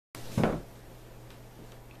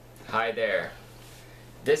Hi there.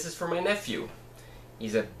 This is for my nephew.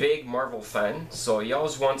 He's a big Marvel fan, so he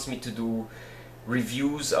always wants me to do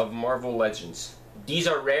reviews of Marvel Legends. These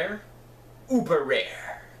are rare, uber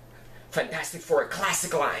rare. Fantastic Four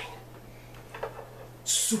classic line.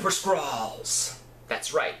 Super Skrulls.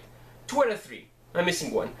 That's right. 2 out of 3. I'm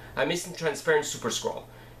missing one. I'm missing transparent Super Skrull.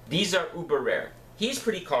 These are uber rare. He's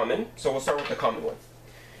pretty common, so we'll start with the common one.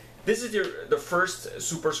 This is the first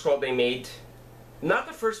Super Skrull they made. Not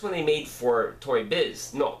the first one they made for Toy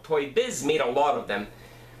Biz. No, Toy Biz made a lot of them.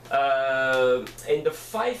 In the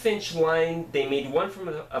 5-inch line, they made one from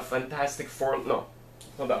a Fantastic Four. No,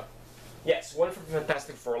 hold on. Yes, one from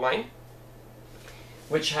Fantastic Four line,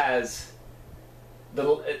 which has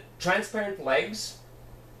the transparent legs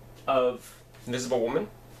of Invisible Woman,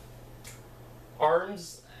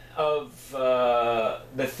 arms of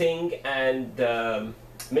the Thing and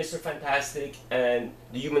Mr. Fantastic and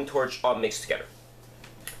the Human Torch all mixed together.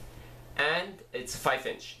 And it's a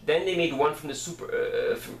 5-inch. Then they made one from the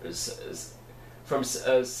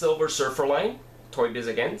Silver Surfer line, Toy Biz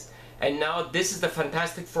again, and now this is the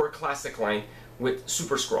Fantastic Four classic line with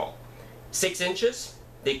Super Skrull. 6 inches.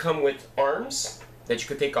 They come with arms that you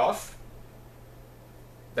could take off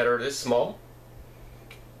that are this small.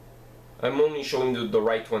 I'm only showing you the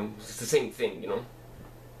right one. It's the same thing, you know.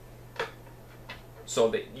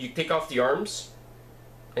 So you take off the arms,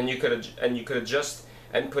 and you could adjust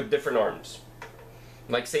and put different arms.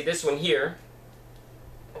 Like say this one here,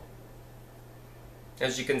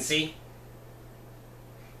 as you can see,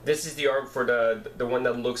 this is the arm for the one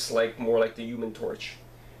that looks like more like the Human Torch.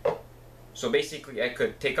 So basically I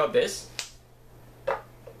could take out this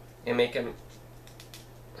and make him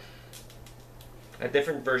a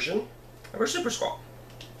different version of our Super Skrull.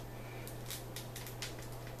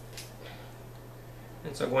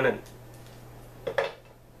 And so going in.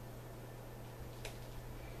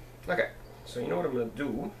 Okay, so you know what I'm going to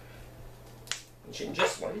do? Change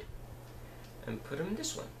this one and put him in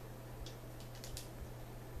this one.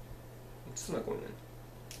 It's not going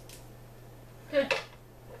in.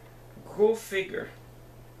 Go figure.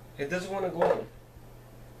 It doesn't want to go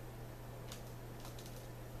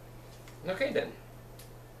in. Okay then.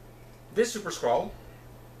 This Super Skrull,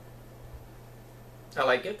 I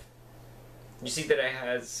like it. You see that it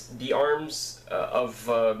has the arms of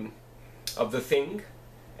the Thing.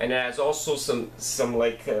 And it has also some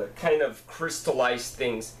like kind of crystallized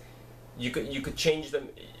things. You could change them.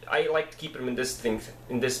 I like to keep them in this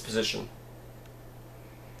position.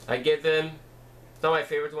 I give them, it's not my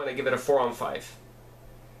favorite one. I give it a 4 on 5.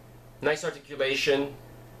 Nice articulation.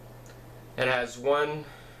 It has 1,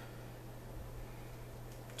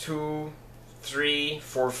 2, 3,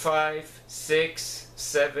 4, 5, 6,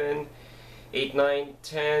 7, 8, 9,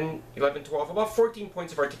 10, 11, 12. About 14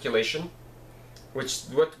 points of articulation. Which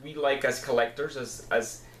what we like as collectors,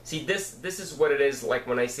 see this is what it is like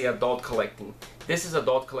when I say adult collecting. This is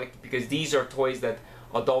adult collecting because these are toys that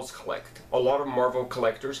adults collect. A lot of Marvel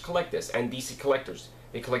collectors collect this, and DC collectors.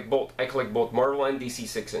 They collect both. I collect both Marvel and DC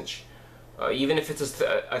 6-inch. Even if it's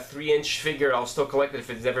a 3-inch figure, I'll still collect it if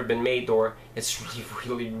it's never been made or it's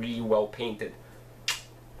really well painted.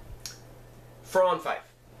 4 on 5.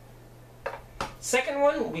 Second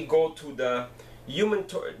one, we go to the Human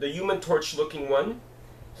Torch looking one.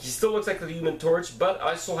 He still looks like the Human Torch, but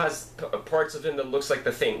also has parts of him that looks like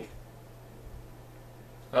the Thing.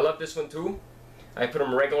 I love this one too. I put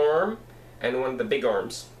him regular arm and one of the big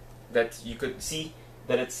arms that you could see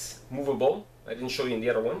that it's movable. I didn't show you in the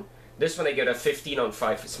other one. This one I get a 15 on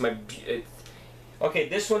 5. It's my okay.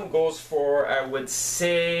 This one goes for, I would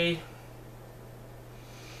say,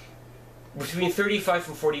 between $35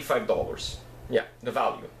 and $45. Yeah, the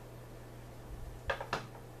value.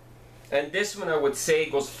 And this one I would say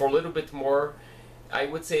goes for a little bit more. I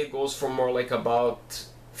would say it goes for more like about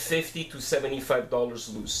 $50 to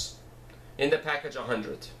 $75 loose. In the package,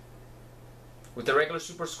 $100. With the regular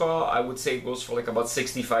Super Skrull, I would say it goes for like about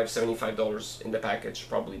 $65, $75 in the package,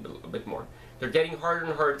 probably a bit more. They're getting harder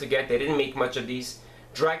and harder to get. They didn't make much of these.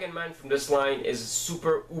 Dragon Man from this line is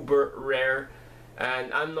super uber rare,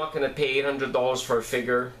 and I'm not gonna pay $800 for a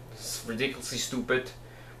figure. It's ridiculously stupid.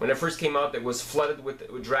 When it first came out, it was flooded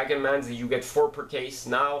with Dragon Mans. You get 4 per case.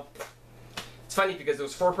 Now, it's funny because it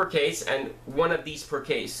was 4 per case, and one of these per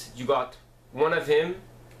case. You got one of him,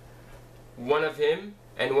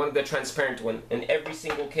 and one of the transparent one in every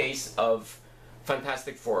single case of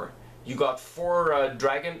Fantastic Four. You got 4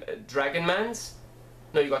 Dragon Mans.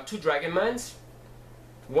 No, you got 2 Dragon Mans,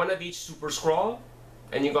 one of each Super Skrull,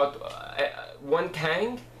 and you got 1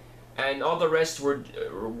 Kang, and all the rest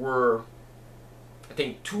were I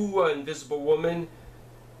think 2 Invisible Woman,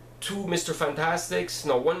 two Mr. Fantastics,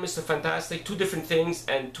 no, one Mr. Fantastic, two different things,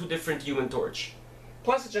 and two different Human Torch.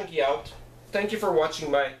 Plasticjunky out. Thank you for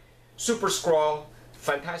watching my Super Skrull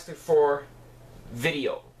Fantastic Four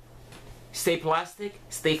video. Stay plastic,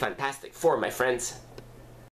 stay fantastic, my friends.